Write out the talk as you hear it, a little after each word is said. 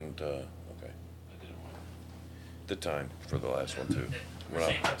okay. The time for the last one, too. We're not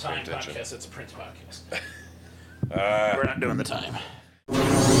It's not a paying time attention. podcast, it's a Prince podcast. We're not doing the time.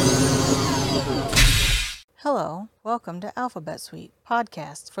 Hello, welcome to Alphabet Suite,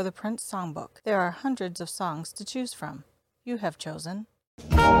 podcast for the Prince Songbook. There are hundreds of songs to choose from. You have chosen.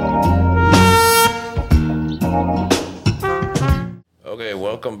 Okay,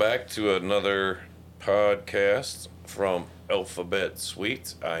 welcome back to another podcast from Alphabet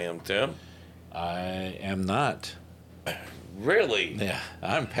Suite. I am Tim. I am not. Really? Yeah,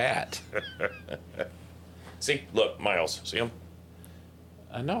 I'm Pat. See, look, Miles. See him?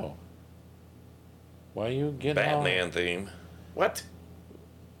 I know. Why you getting Batman theme. What?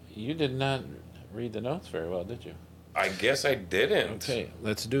 You did not read the notes very well, did you? I guess I didn't. Okay,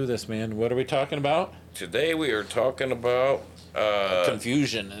 let's do this, man. What are we talking about? Today we are talking about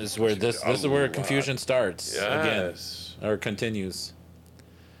Confusion is where this is where confusion starts yes. again or continues.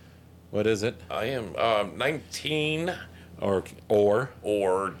 What is it? I am 19 Or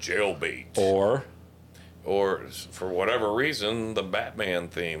Jailbait. Or for whatever reason the Batman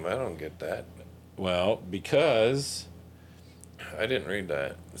theme. I don't get that. Well, because I didn't read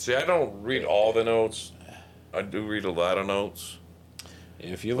that. See, I don't read all the notes. I do read a lot of notes.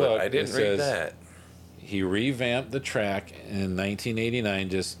 if you But look, I didn't it read says that. he revamped the track in 1989,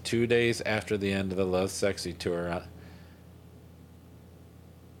 just 2 days after the end of the Love Sexy tour,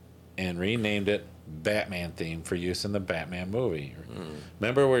 and renamed it Batman theme for use in the Batman movie.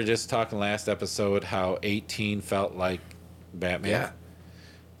 Remember, we were just talking last episode how 18 felt like Batman? Yeah.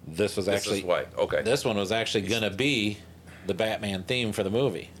 This was This actually is why. Okay. this one was actually gonna be the Batman theme for the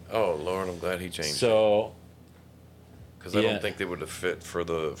movie. Oh Lord, I'm glad he changed. So Because I yeah. don't think they would have fit for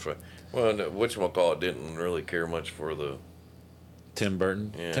whatchamacallit didn't really care much for the. Tim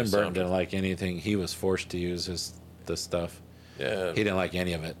Burton, Yeah, Tim Burton something. didn't like anything. He was forced to use the stuff. Yeah. He didn't like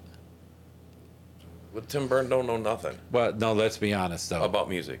any of it. But Tim Burton don't know nothing Well, no, let's be honest though. about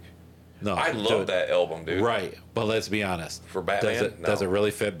music. No, I love that album, dude. Right, but let's be honest. For Batman, Does it no. really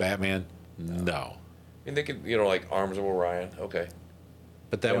fit Batman? No. I mean, they could, like Arms of Orion. Okay.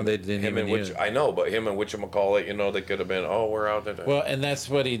 But that one they didn't him even and use. I know, but him and whatchamacallit, they could have been. Oh, we're out there. Well, and that's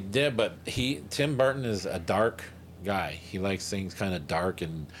what he did. But Tim Burton is a dark guy. He likes things kind of dark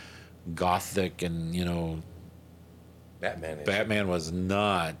and gothic, and Batman is. Batman was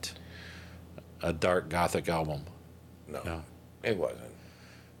not a dark gothic album. No, it wasn't.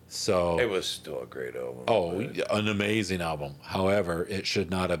 So It was still a great album. Oh, but- an amazing album. However, it should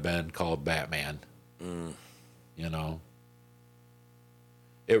not have been called Batman.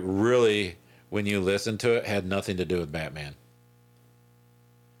 It really, when you listen to it, had nothing to do with Batman.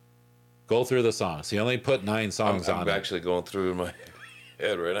 Go through the songs. He only put 9 songs I'm on it. actually going through in my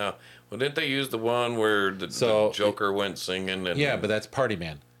head right now. Well, didn't they use the one where the Joker went singing? And, Yeah, but that's Party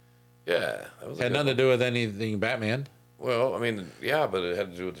Man. yeah, that was a Had good nothing to do with anything Batman. Well, I mean, yeah, but it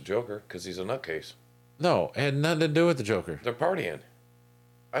had to do with the Joker because he's a nutcase. No, it had nothing to do with the Joker. They're partying.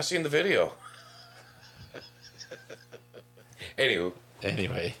 I seen the video. Anywho,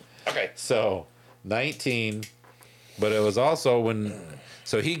 Anyway, okay. so 19, but it was also when.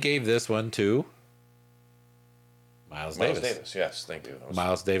 So he gave this one to Miles Davis. Yes, thank you.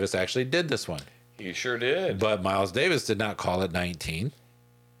 Miles Davis actually did this one. He sure did. But Miles Davis did not call it 19.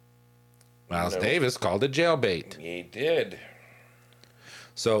 Miles No. Davis called it Jailbait. He did.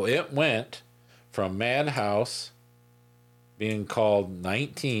 So it went from Madhouse being called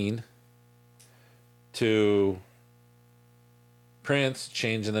 19 to Prince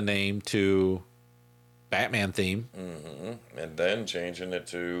changing the name to Batman theme And then changing it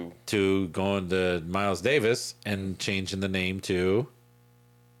to going to Miles Davis and changing the name to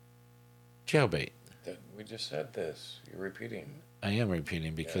Jailbait. we just said this. You're repeating. I am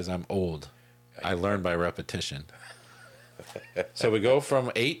repeating because I'm old. I learn by repetition. So we go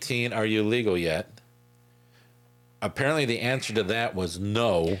from 18, are you legal yet? Apparently the answer to that was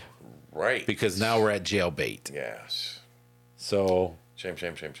no, Right. because now we're at Jailbait. Yes. So Shame.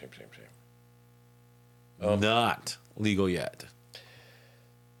 not legal yet.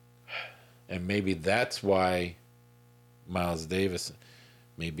 And maybe that's why Miles Davis,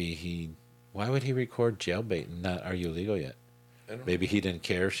 why would he record Jailbait and not Are You Legal Yet? Maybe he didn't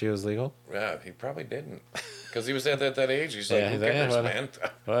care if she was legal? Yeah, he probably didn't. Because he was at that age. He's like, Yeah, who he's like, cares, yeah, man?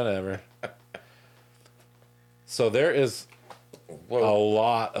 Whatever. So there is a Well,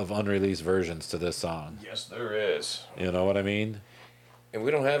 lot of unreleased versions to this song. yes, there is. You know what I mean? And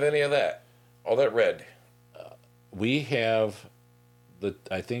we don't have any of that. All that red. We have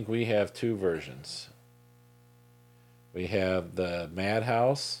I think we have 2 versions. We have the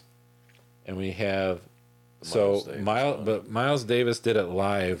Madhouse and we have So Davis one. Miles Davis did it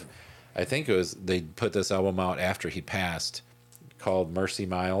live. I think it was they put this album out after he passed, called Mercy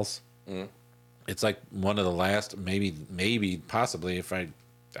Miles. Mm. It's like one of the last, maybe possibly, if I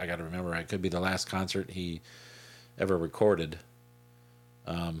got to remember, it could be the last concert he ever recorded.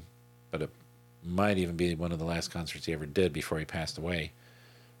 But it might even be one of the last concerts he ever did before he passed away.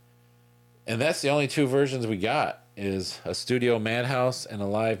 And that's the only two versions we got, is a studio Madhouse and a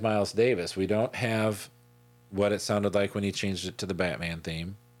live Miles Davis. We don't have what it sounded like when he changed it to the Batman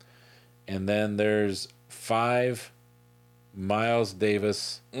theme. And then there's 5 Miles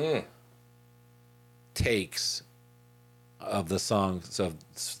Davis takes of the songs, of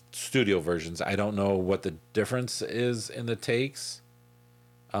studio versions. I don't know what the difference is in the takes,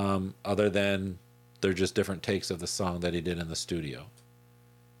 other than they're just different takes of the song that he did in the studio.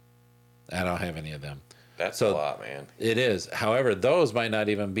 I don't have any of them. That's a lot, man. It is. However, those might not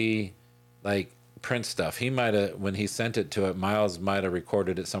even be like Prince stuff. He might have, when he sent it to it, Miles might have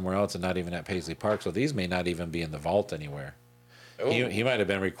recorded it somewhere else and not even at Paisley Park. So these may not even be in the vault anywhere. He might have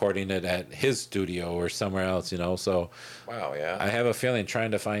been recording it at his studio or somewhere else, you know. So wow, yeah. I have a feeling trying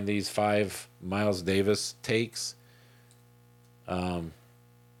to find these 5 Miles Davis takes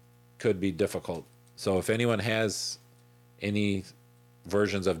could be difficult. So if anyone has any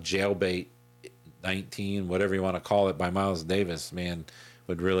versions of Jailbait 19, whatever you want to call it, by Miles Davis, man,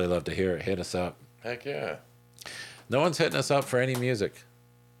 would really love to hear it. Hit us up. Heck yeah. No one's hitting us up for any music.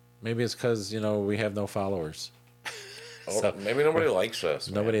 Maybe it's because, you know, we have no followers. So, maybe nobody likes us.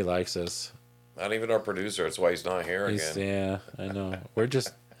 Nobody likes us. Not even our producer. That's why he's not here again. Yeah, I know.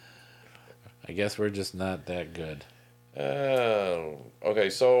 I guess we're just not that good. Okay,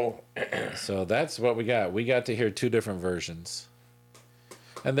 so So that's what we got. We got to hear 2 different versions.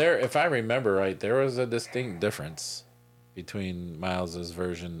 And there, if I remember right, there was a distinct difference between Miles's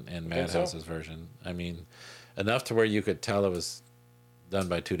version and Madhouse's version. I mean, enough to where you could tell it was done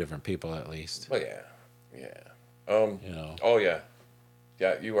by 2 different people at least. well, yeah. You know. Oh yeah,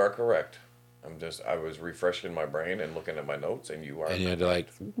 you are correct. I was refreshing my brain and looking at my notes, and you are. And you had to like.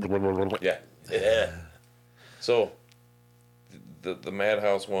 Yeah. So, the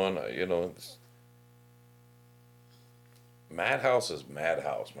Madhouse one, you know, Madhouse is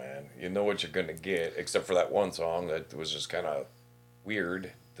Madhouse, man. You know what you're gonna get, except for that one song that was just kind of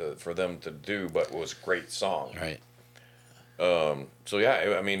weird for them to do, but it was a great song. Right. So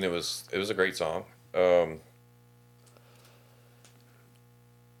yeah, I mean, it was a great song.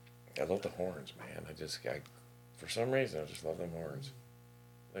 I love the horns, man. For some reason, I just love them horns.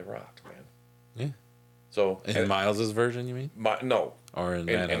 They rock, man. Yeah. So In Miles's version, you mean? No. Or in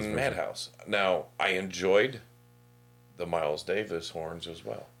Madhouse. Now, I enjoyed the Miles Davis horns as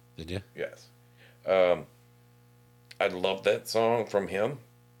well. Did you? Yes. I loved that song from him.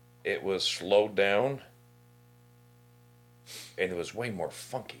 It was slowed down, and it was way more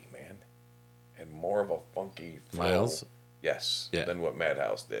funky, man, and more of a funky flow. Miles? Yes, Yeah. than what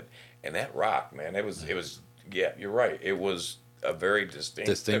Madhouse did. And that rock, man, it was yeah, you're right. It was a very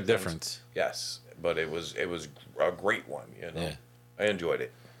distinct difference. Yes, but it was a great one, you know. Yeah. I enjoyed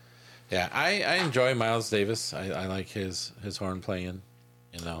it. Yeah, I enjoy Miles Davis. I like his horn playing,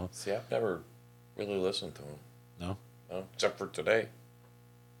 you know. See, I've never really listened to him. No? No, except for today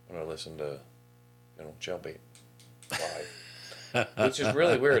when I listened to, you know, Jailbait live. Which is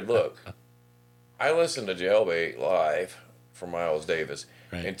really weird. Look, I listened to Jailbait live for Miles Davis,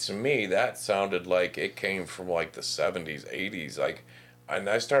 Right. and to me that sounded like it came from like the 70s, 80s. Like, and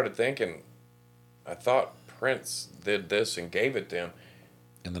I started thinking, I thought Prince did this and gave it to him,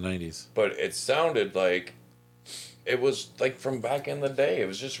 In the 90s. but it sounded like it was like from back in the day. It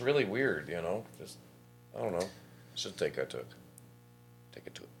was just really weird, you know. Just, I don't know. It's just take it to it.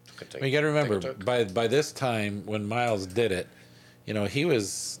 You got to remember, by this time, when Miles did it, you know, he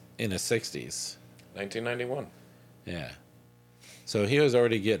was in his 60s. 1991. Yeah. So he was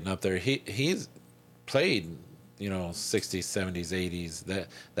already getting up there. He's played, you know, 60s, 70s, 80s.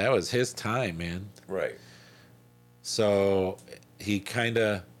 That was his time, man. Right. So he kind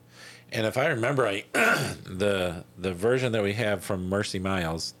of, and if I remember right, the version that we have from Mercy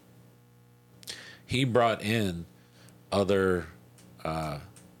Miles, he brought in other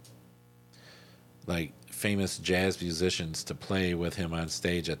like famous jazz musicians to play with him on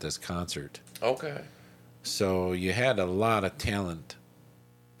stage at this concert. Okay. So you had a lot of talent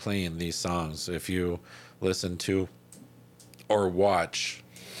playing these songs. If you listen to or watch,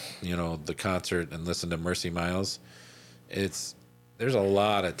 you know, the concert and listen to Mercy Miles, there's a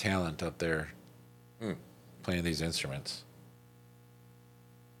lot of talent up there playing these instruments.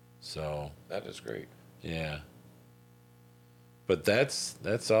 So that is great. yeah. But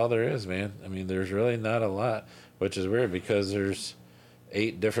that's all there is, man. I mean, there's really not a lot, which is weird because there's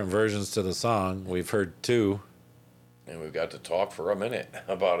 8 different versions to the song. We've heard 2. And we've got to talk for a minute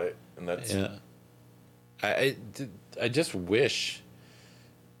about it. And that's... Yeah. I just wish...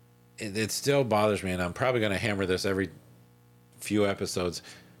 It still bothers me, and I'm probably going to hammer this every few episodes.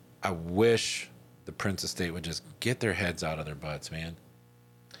 I wish the Prince estate would just get their heads out of their butts, man.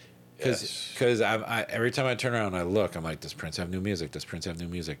 Because I every time I turn around and I look, I'm like, does Prince have new music? Does Prince have new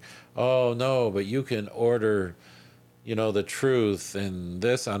music? Oh, no, but you can order, The Truth and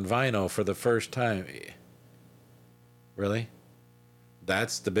this on vinyl for the first time. Really?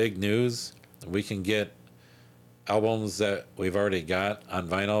 That's the big news? We can get albums that we've already got on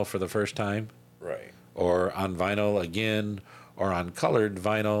vinyl for the first time? Right. Or on vinyl again, or on colored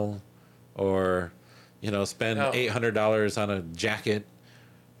vinyl, or, spend $800 on a jacket.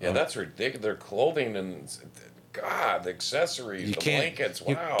 Yeah, that's ridiculous. Their clothing and, God, the accessories, blankets,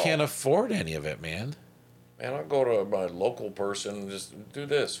 wow. You can't afford any of it, man. Man, I'll go to my local person and just do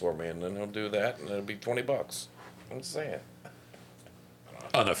this for me, and then he'll do that, and it'll be $20. I'm just saying.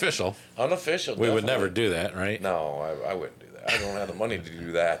 Unofficial. Unofficial, We would never do that, right? No, I wouldn't do that. I don't have the money to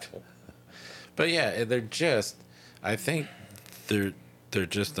do that. But yeah, I think they're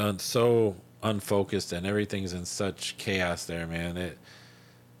just so unfocused, and everything's in such chaos there, man.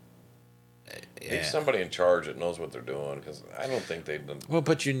 Need somebody in charge that knows what they're doing, because I don't think they've done... Well,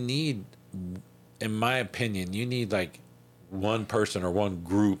 but you need, in my opinion, like one person or one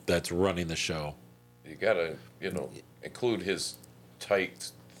group that's running the show. You got to, include his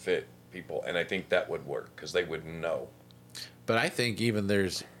tight fit people, and I think that would work, because they would know. But I think even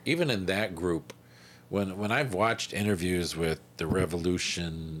in that group, when I've watched interviews with the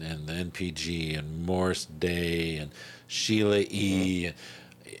Revolution and the NPG and Morris Day and Sheila E.,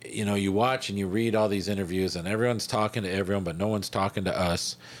 you watch and you read all these interviews, and everyone's talking to everyone, but no one's talking to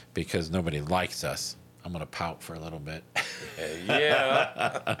us because nobody likes us. I'm going to pout for a little bit.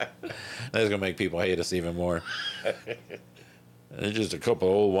 Yeah. That's going to make people hate us even more. They're just a couple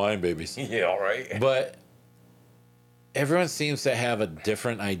of old wine babies. Yeah, all right. But everyone seems to have a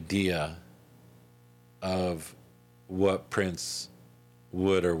different idea of what Prince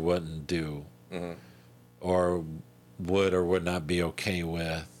would or wouldn't do, or would or would not be okay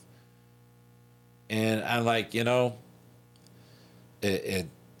with. And I'm like, I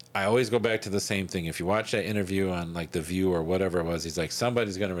always go back to the same thing. If you watch that interview on like The View or whatever it was, he's like,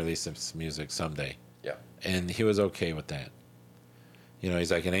 somebody's going to release this music someday. Yeah. And he was okay with that.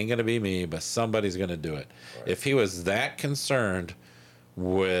 He's like, it ain't going to be me, but somebody's going to do it. Right. If he was that concerned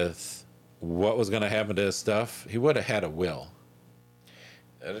with what was going to happen to his stuff, he would have had a will.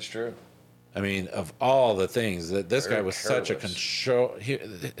 That is true. I mean, of all the things, that this guy was careless. such a control.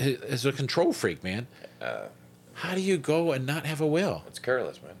 He's a control freak, man. How do you go and not have a will? It's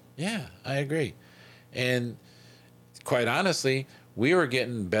careless, man. Yeah, I agree. And quite honestly, we were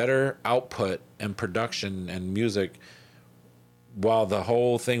getting better output and production and music while the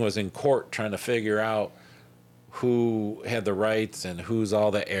whole thing was in court trying to figure out who had the rights and who's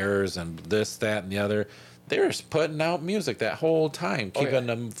all the heirs and this, that, and the other. They were putting out music that whole time, keeping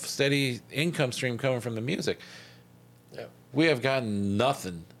a steady income stream coming from the music. Yeah. We have gotten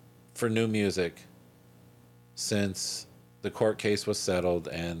nothing for new music since the court case was settled,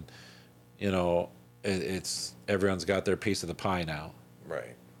 and it's everyone's got their piece of the pie now.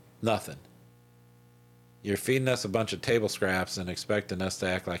 Right. Nothing. You're feeding us a bunch of table scraps and expecting us to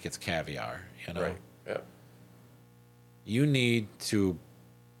act like it's caviar. Right. Yeah. You need to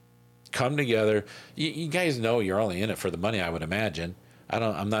come together. You guys know you're only in it for the money, I would imagine.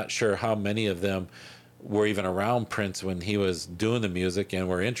 I'm not sure how many of them were even around Prince when he was doing the music and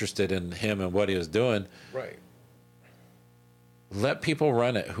were interested in him and what he was doing. Right. Let people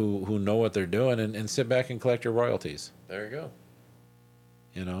run it who know what they're doing, and sit back and collect your royalties. There you go.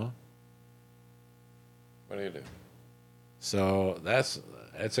 What do you do? So that's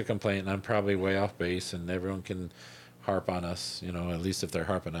a complaint, and I'm probably way off base, and everyone can harp on us. At least if they're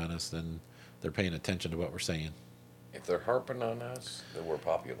harping on us, then they're paying attention to what we're saying. If they're harping on us, then we're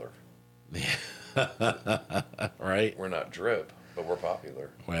popular. Right? We're not drip, but we're popular.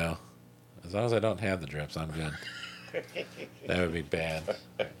 Well, as long as I don't have the drips, I'm good. That would be bad.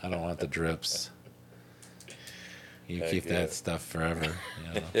 I don't want the drips. You keep that stuff forever.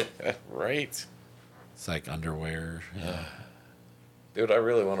 Right? It's like underwear. Dude, I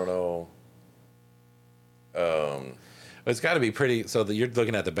really want to know. It's got to be pretty. So you're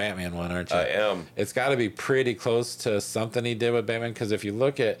looking at the Batman one, aren't you? I am. It's got to be pretty close to something he did with Batman, because if you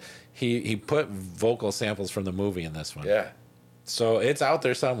look at, he put vocal samples from the movie in this one. Yeah. So it's out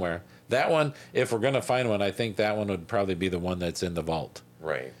there somewhere. That one, if we're going to find one, I think that one would probably be the one that's in the vault.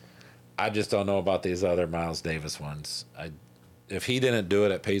 Right. I just don't know about these other Miles Davis ones. If he didn't do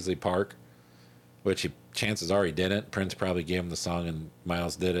it at Paisley Park, which chances are he didn't, Prince probably gave him the song and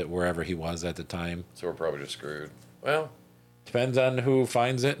Miles did it wherever he was at the time. So we're probably just screwed. Well, depends on who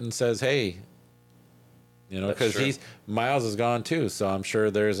finds it and says, hey, because Miles is gone too, so I'm sure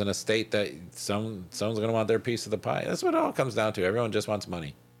there's an estate that someone's going to want their piece of the pie. That's what it all comes down to. Everyone just wants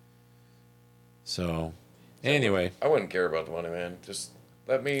money. So, anyway. I wouldn't care about the money, man. Just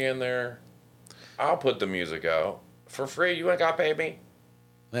let me in there. I'll put the music out for free. You ain't got to pay me.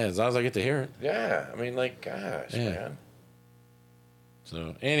 Yeah, as long as I get to hear it. Yeah, I mean, like, gosh, man.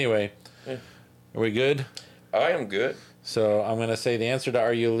 So, anyway, are we good? I am good. So, I'm going to say the answer to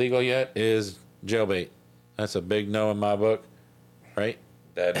Are You Legal Yet is Jailbait. That's a big no in my book, right?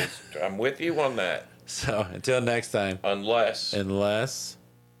 That is, I'm with you on that. So, until next time. Unless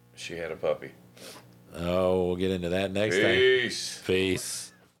she had a puppy. Oh, we'll get into that next time.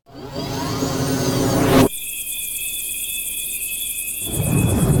 Peace.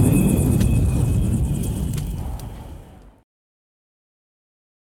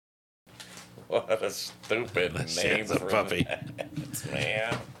 What a stupid name for a puppy.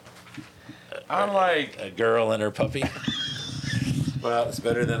 Man. I'm like a girl and her puppy. Well, it's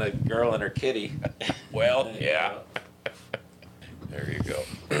better than a girl and her kitty. Well, yeah. There you go.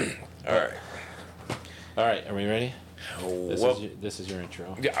 All right, are we ready? Well, this is your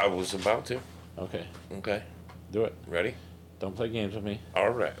intro. Yeah, I was about to. Okay. Do it. Ready? Don't play games with me.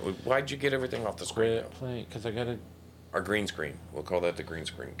 All right. Why'd you get everything off the screen? Quit playing, because I got to... Our green screen. We'll call that the green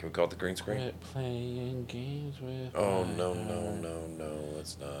screen. Can we call it the green screen? Quit playing games with Oh, no,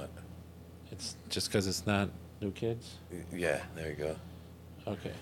 it's not. It's just because it's not New Kids? Yeah, there you go. Okay.